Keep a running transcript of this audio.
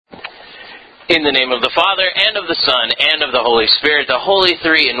In the name of the Father, and of the Son, and of the Holy Spirit, the Holy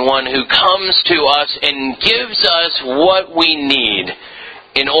Three in One, who comes to us and gives us what we need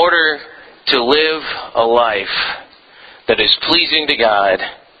in order to live a life that is pleasing to God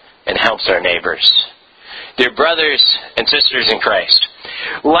and helps our neighbors. Dear brothers and sisters in Christ,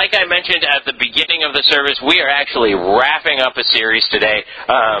 like I mentioned at the beginning of the service, we are actually wrapping up a series today.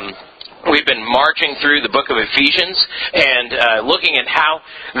 We've been marching through the book of Ephesians and looking at how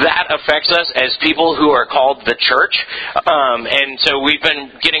that affects us as people who are called the church. And so we've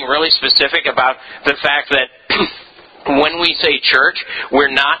been getting really specific about the fact that when we say church, we're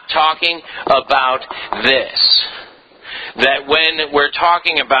not talking about this. That when we're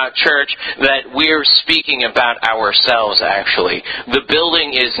talking about church, that we're speaking about ourselves, actually. The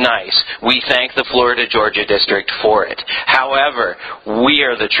building is nice. We thank the Florida Georgia District for it. However, we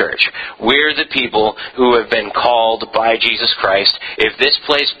are the church. We're the people who have been called by Jesus Christ. If this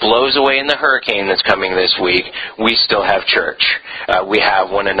place blows away in the hurricane that's coming this week, we still have church. We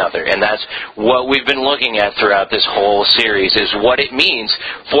have one another. And that's what we've been looking at throughout this whole series, is what it means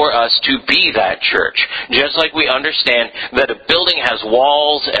for us to be that church. Just like we understand that a building has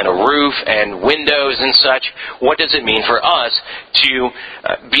walls and a roof and windows and such, what does it mean for us to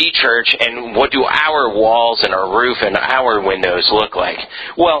be church, and what do our walls and our roof and our windows look like?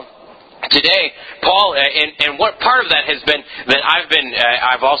 Well, today, Paul, and what part of that has been that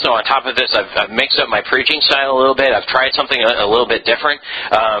I've also, on top of this, I've mixed up my preaching style a little bit. I've tried something a little bit different,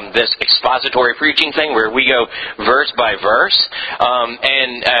 this expository preaching thing where we go verse by verse.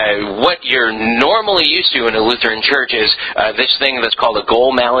 And what you're normally used to in a Lutheran church is this thing that's called a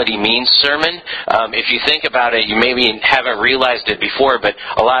goal, malady, means sermon. If you think about it, you maybe haven't realized it before, but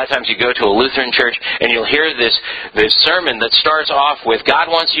a lot of times you go to a Lutheran church and you'll hear this sermon that starts off with, God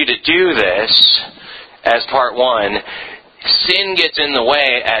wants you to do this as part one, sin gets in the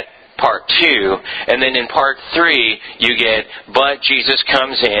way at part 2, and then in part 3 you get, but Jesus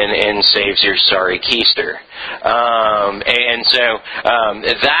comes in and saves your sorry keister. And so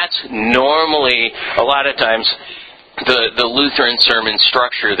that's normally, a lot of times, the Lutheran sermon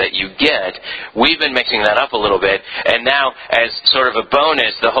structure that you get. We've been mixing that up a little bit, and now, as sort of a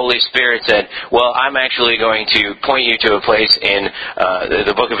bonus, the Holy Spirit said, well, I'm actually going to point you to a place in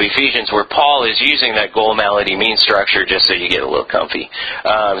the book of Ephesians where Paul is using that goal, malady, mean structure just so you get a little comfy.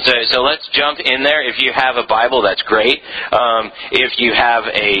 So let's jump in there. If you have a Bible, that's great. If you have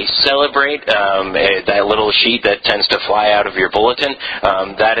a Celebrate, that little sheet that tends to fly out of your bulletin,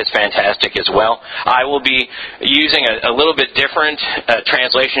 that is fantastic as well. I will be using a little bit different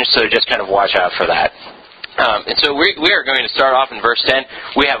translation, so just kind of watch out for that. And so we are going to start off in verse 10.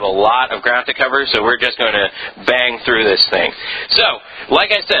 We have a lot of ground to cover, so we're just going to bang through this thing. So,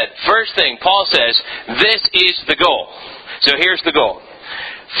 like I said, first thing, Paul says, this is the goal. So here's the goal.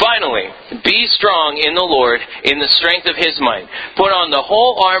 Finally, be strong in the Lord, in the strength of His might. Put on the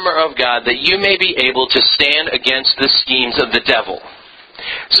whole armor of God, that you may be able to stand against the schemes of the devil.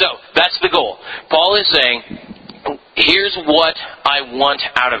 So, that's the goal. Paul is saying, here's what I want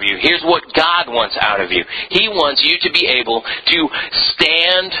out of you. Here's what God wants out of you. He wants you to be able to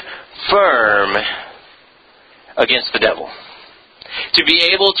stand firm against the devil. To be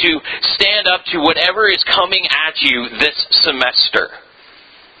able to stand up to whatever is coming at you this semester.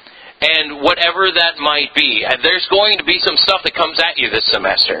 And whatever that might be. There's going to be some stuff that comes at you this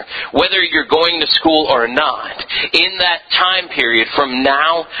semester. Whether you're going to school or not. In that time period from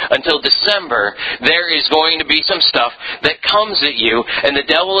now until December, there is going to be some stuff that comes at you. And the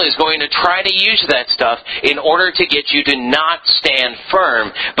devil is going to try to use that stuff in order to get you to not stand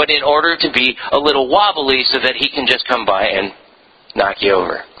firm. But in order to be a little wobbly so that he can just come by and knock you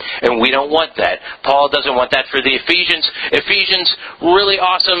over. And we don't want that. Paul doesn't want that for the Ephesians. Ephesians, really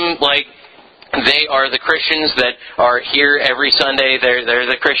awesome, they are the Christians that are here every Sunday. They're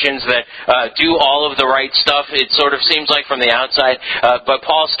the Christians that do all of the right stuff, it sort of seems like from the outside. But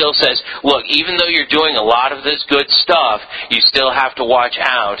Paul still says, look, even though you're doing a lot of this good stuff, you still have to watch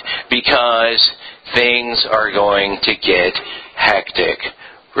out because things are going to get hectic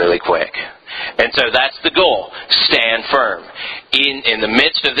really quick. And so that's the goal. Stand firm. In the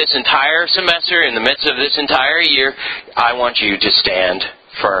midst of this entire semester, in the midst of this entire year, I want you to stand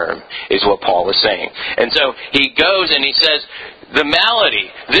firm, is what Paul is saying. And so he goes and he says, the malady,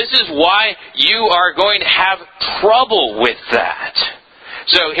 this is why you are going to have trouble with that.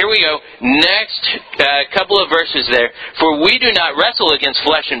 So here we go. Next couple of verses there. For we do not wrestle against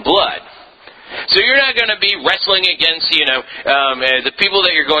flesh and blood, So you're not going to be wrestling against, the people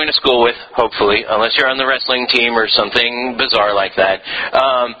that you're going to school with, hopefully, unless you're on the wrestling team or something bizarre like that.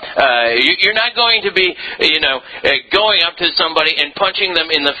 You're not going to be, going up to somebody and punching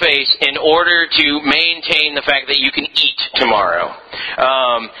them in the face in order to maintain the fact that you can eat tomorrow.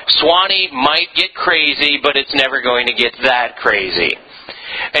 Swanee might get crazy, but it's never going to get that crazy.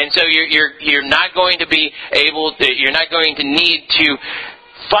 And so you're not going to be you're not going to need to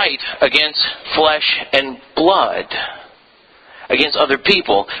fight against flesh and blood, against other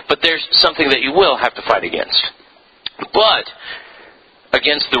people, but there's something that you will have to fight against. But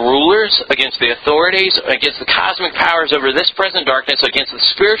against the rulers, against the authorities, against the cosmic powers over this present darkness, against the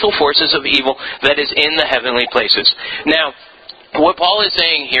spiritual forces of evil that is in the heavenly places. Now, what Paul is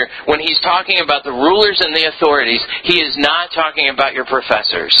saying here, when he's talking about the rulers and the authorities, he is not talking about your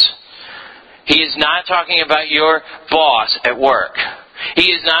professors. He is not talking about your boss at work.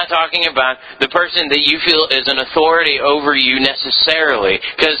 He is not talking about the person that you feel is an authority over you necessarily,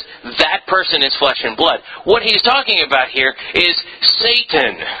 because that person is flesh and blood. What he's talking about here is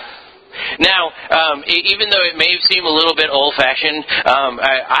Satan. Now, even though it may seem a little bit old-fashioned,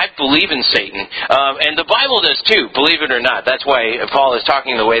 I believe in Satan. And the Bible does too, believe it or not. That's why Paul is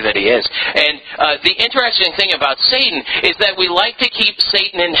talking the way that he is. And the interesting thing about Satan is that we like to keep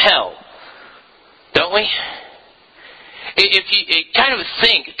Satan in hell. Don't we? If you kind of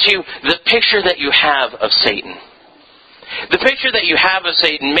think to the picture that you have of Satan. The picture that you have of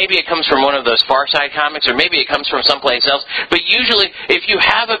Satan, maybe it comes from one of those Far Side comics, or maybe it comes from someplace else, but usually if you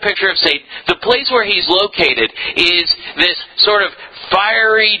have a picture of Satan, the place where he's located is this sort of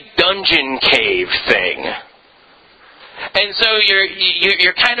fiery dungeon cave thing. And so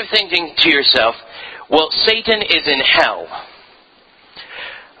you're kind of thinking to yourself, well, Satan is in hell.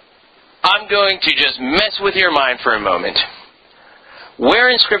 I'm going to just mess with your mind for a moment. Where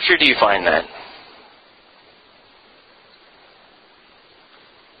in Scripture do you find that?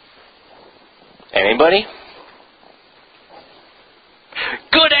 Anybody?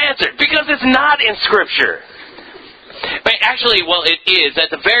 Good answer, because it's not in Scripture. But actually, well, it is.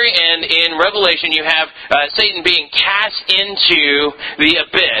 At the very end, in Revelation, you have Satan being cast into the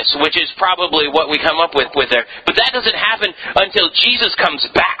abyss, which is probably what we come up with there. But that doesn't happen until Jesus comes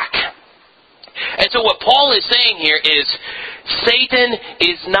back. And so what Paul is saying here is, Satan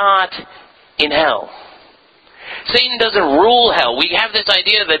is not in hell. Satan doesn't rule hell. We have this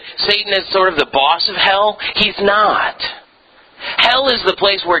idea that Satan is sort of the boss of hell. He's not. Hell is the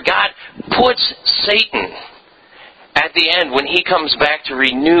place where God puts Satan at the end when he comes back to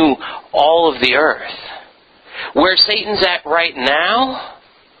renew all of the earth. Where Satan's at right now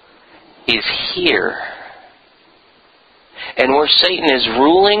is here. And where Satan is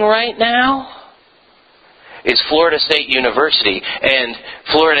ruling right now is Florida State University and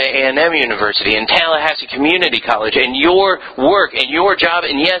Florida A&M University and Tallahassee Community College and your work and your job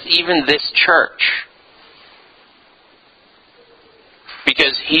and yes, even this church.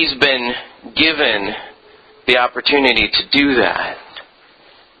 Because he's been given the opportunity to do that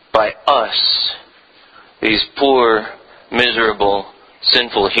by us, these poor, miserable,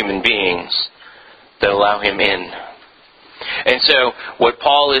 sinful human beings that allow him in. And so what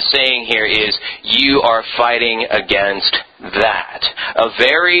Paul is saying here is you are fighting against that. A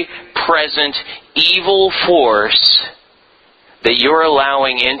very present evil force that you're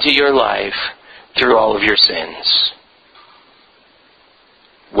allowing into your life through all of your sins.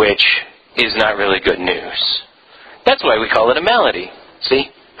 Which is not really good news. That's why we call it a malady. See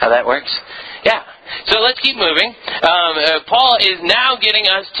how that works? Yeah. So let's keep moving. Paul is now getting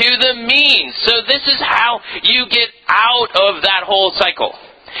us to the means. So this is how you get out of that whole cycle.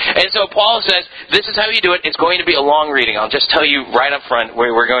 And so Paul says, this is how you do it. It's going to be a long reading. I'll just tell you right up front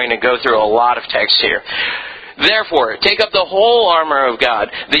where we're going to go through a lot of text here. Therefore, take up the whole armor of God,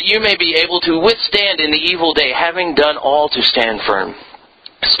 that you may be able to withstand in the evil day, having done all to stand firm.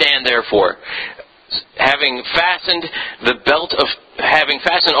 Stand therefore, having fastened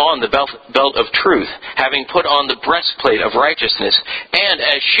on the belt of truth, having put on the breastplate of righteousness, and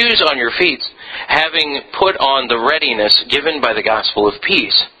as shoes on your feet, having put on the readiness given by the gospel of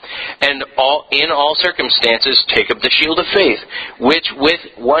peace. And in all circumstances take up the shield of faith, which with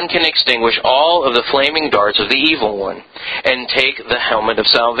one can extinguish all of the flaming darts of the evil one. And take the helmet of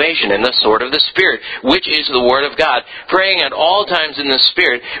salvation and the sword of the Spirit, which is the word of God, praying at all times in the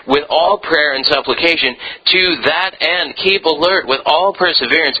Spirit with all prayer and supplication. To that end keep alert with all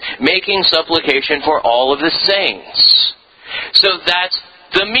perseverance, making supplication for all of the saints. So that's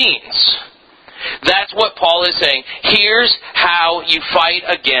the means. That's what Paul is saying. Here's how you fight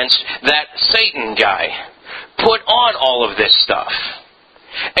against that Satan guy. Put on all of this stuff.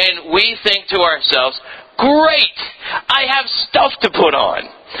 and we think to ourselves, great, I have stuff to put on.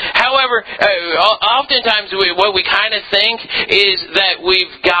 However, oftentimes what we kind of think is that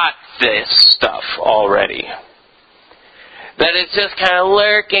we've got this stuff already. That it's just kind of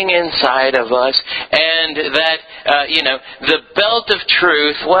lurking inside of us, and that, the belt of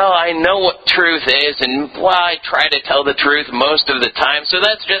truth, well, I know what truth is, and, well, I try to tell the truth most of the time, so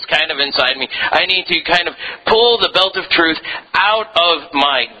that's just kind of inside me. I need to kind of pull the belt of truth out of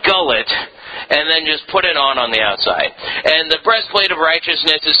my gullet, and then just put it on the outside. And the breastplate of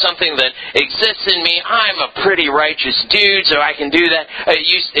righteousness is something that exists in me. I'm a pretty righteous dude, so I can do that.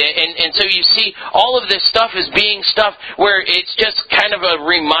 And so you see, all of this stuff is being stuff where it's just kind of a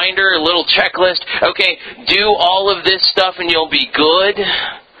reminder, a little checklist. Okay, do all of this stuff and you'll be good.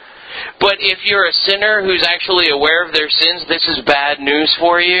 But if you're a sinner who's actually aware of their sins, this is bad news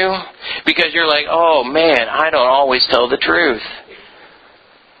for you. Because you're like, oh man, I don't always tell the truth.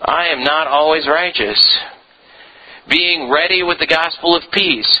 I am not always righteous. Being ready with the gospel of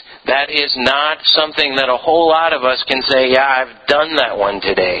peace, that is not something that a whole lot of us can say, yeah, I've done that one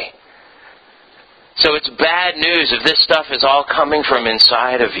today. So it's bad news if this stuff is all coming from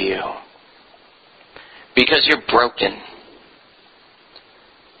inside of you. Because you're broken.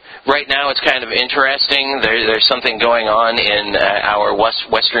 Right now it's kind of interesting. There's something going on in our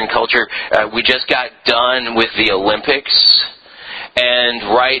Western culture. We just got done with the Olympics.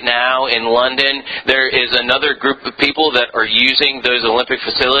 And right now in London, there is another group of people that are using those Olympic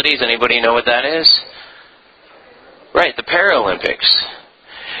facilities. Anybody know what that is? Right, the Paralympics.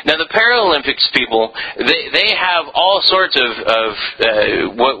 Now the Paralympics people, they have all sorts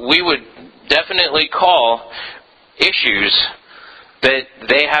of what we would definitely call issues that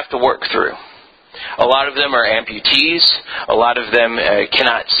they have to work through. A lot of them are amputees. A lot of them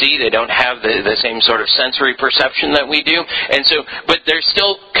cannot see. They don't have the same sort of sensory perception that we do. And so, but they're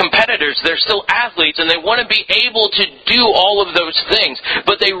still competitors. They're still athletes, and they want to be able to do all of those things.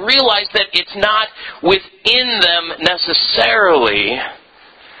 But they realize that it's not within them necessarily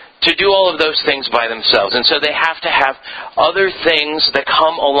to do all of those things by themselves. And so they have to have other things that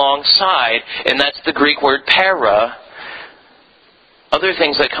come alongside, and that's the Greek word para, other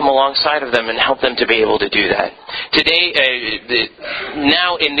things that come alongside of them and help them to be able to do that. Today,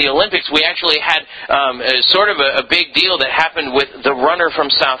 now in the Olympics, we actually had sort of a big deal that happened with the runner from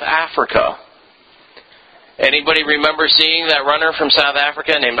South Africa. Anybody remember seeing that runner from South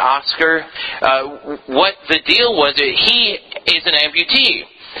Africa named Oscar? What the deal was, he is an amputee.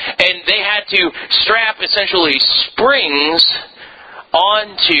 And they had to strap essentially springs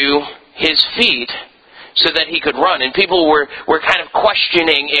onto his feet so that he could run. And people were kind of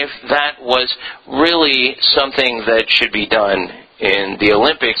questioning if that was really something that should be done in the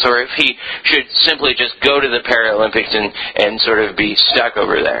Olympics, or if he should simply just go to the Paralympics and sort of be stuck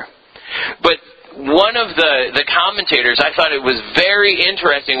over there. But one of the commentators, I thought it was very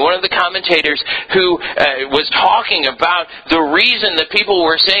interesting, one of the commentators who was talking about the reason that people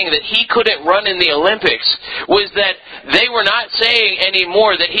were saying that he couldn't run in the Olympics was that they were not saying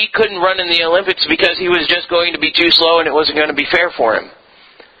anymore that he couldn't run in the Olympics because he was just going to be too slow and it wasn't going to be fair for him.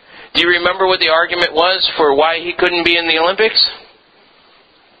 Do you remember what the argument was for why he couldn't be in the Olympics?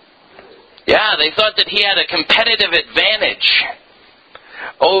 Yeah, they thought that he had a competitive advantage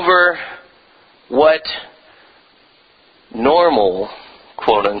over what normal,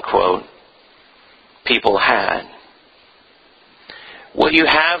 quote-unquote, people had. What you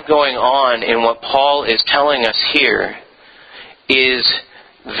have going on in what Paul is telling us here is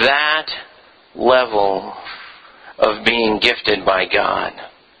that level of being gifted by God.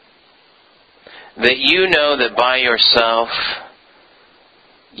 That you know that by yourself,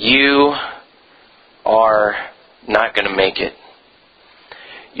 you are not going to make it.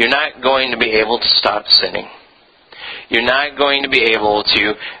 You're not going to be able to stop sinning. You're not going to be able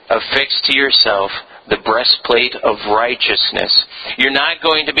to affix to yourself the breastplate of righteousness. You're not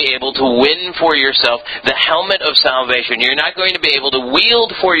going to be able to win for yourself the helmet of salvation. You're not going to be able to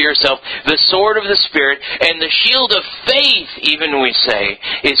wield for yourself the sword of the Spirit, and the shield of faith, even we say,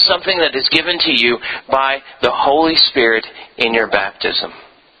 is something that is given to you by the Holy Spirit in your baptism.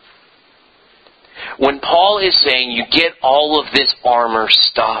 When Paul is saying you get all of this armor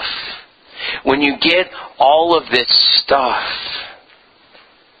stuff, when you get all of this stuff,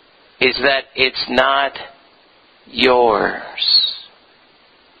 is that it's not yours.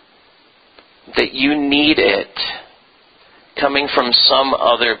 That you need it coming from some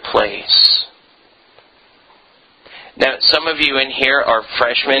other place. Now, some of you in here are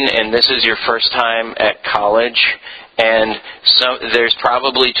freshmen and this is your first time at college, and so there's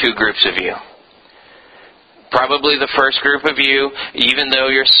probably two groups of you. Probably the first group of you, even though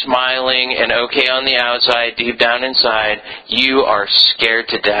you're smiling and okay on the outside, deep down inside, you are scared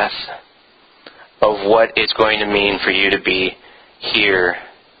to death of what it's going to mean for you to be here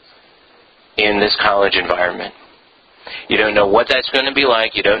in this college environment. You don't know what that's going to be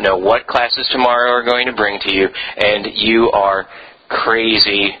like. You don't know what classes tomorrow are going to bring to you. And you are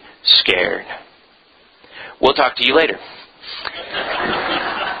crazy scared. We'll talk to you later.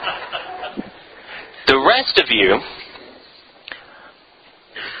 The rest of you,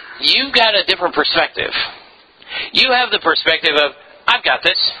 you've got a different perspective. You have the perspective of, I've got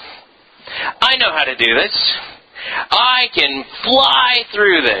this. I know how to do this. I can fly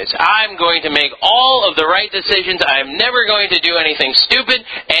through this. I'm going to make all of the right decisions. I'm never going to do anything stupid.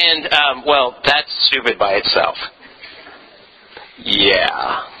 And, that's stupid by itself.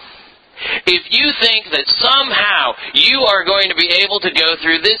 Yeah. If you think that somehow you are going to be able to go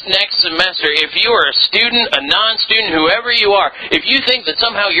through this next semester, if you are a student, a non-student, whoever you are, if you think that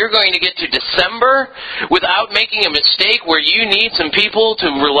somehow you're going to get to December without making a mistake where you need some people to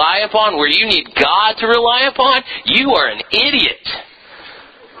rely upon, where you need God to rely upon, you are an idiot.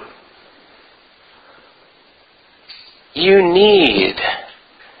 You need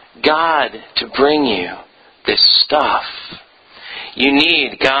God to bring you this stuff. You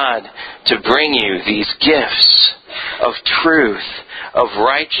need God to bring you these gifts of truth, of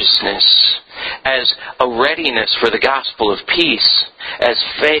righteousness, as a readiness for the gospel of peace, as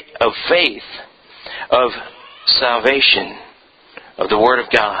faith, of salvation, of the Word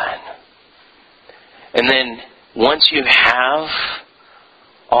of God. And then, once you have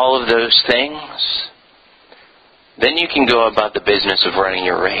all of those things, then you can go about the business of running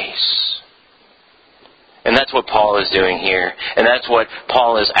your race. And that's what Paul is doing here. And that's what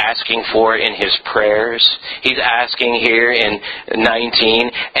Paul is asking for in his prayers. He's asking here in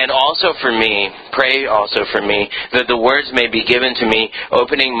 19, and also for me, pray also for me, that the words may be given to me,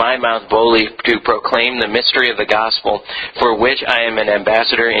 opening my mouth boldly to proclaim the mystery of the gospel, for which I am an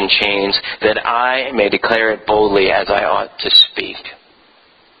ambassador in chains, that I may declare it boldly as I ought to speak.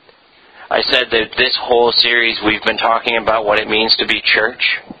 I said that this whole series we've been talking about what it means to be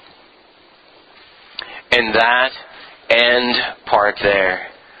church. And that end part there,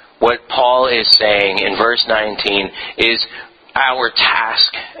 what Paul is saying in verse 19, is our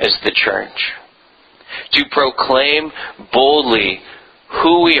task as the church. To proclaim boldly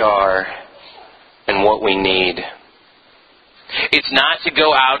who we are and what we need. It's not to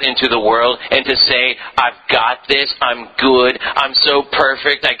go out into the world and to say, I've got this, I'm good, I'm so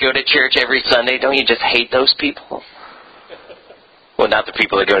perfect, I go to church every Sunday. Don't you just hate those people? Well, not the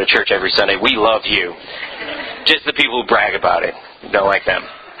people that go to church every Sunday. We love you. Just the people who brag about it. Don't like them.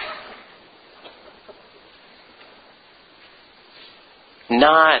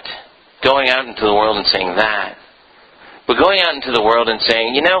 Not going out into the world and saying that. But going out into the world and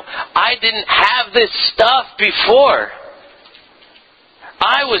saying, I didn't have this stuff before.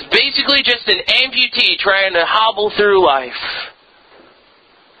 I was basically just an amputee trying to hobble through life.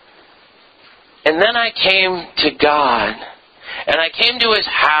 And then I came to God. And I came to His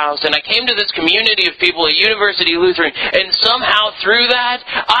house, and I came to this community of people at University Lutheran, and somehow through that,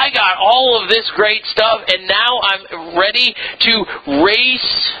 I got all of this great stuff, and now I'm ready to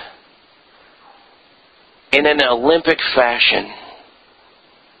race in an Olympic fashion.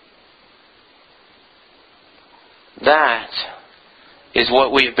 That is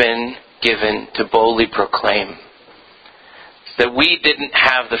what we've been given to boldly proclaim. That we didn't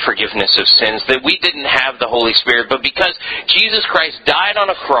have the forgiveness of sins, that we didn't have the Holy Spirit, but because Jesus Christ died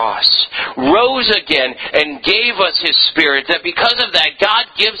on a cross, rose again, and gave us His Spirit, that because of that, God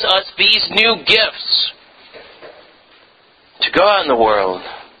gives us these new gifts to go out in the world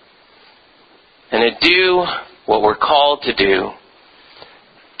and to do what we're called to do,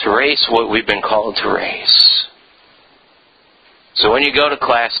 to race what we've been called to race. So when you go to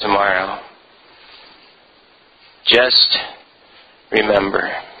class tomorrow, just remember,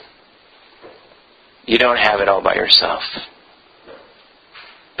 you don't have it all by yourself.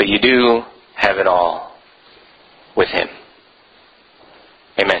 But you do have it all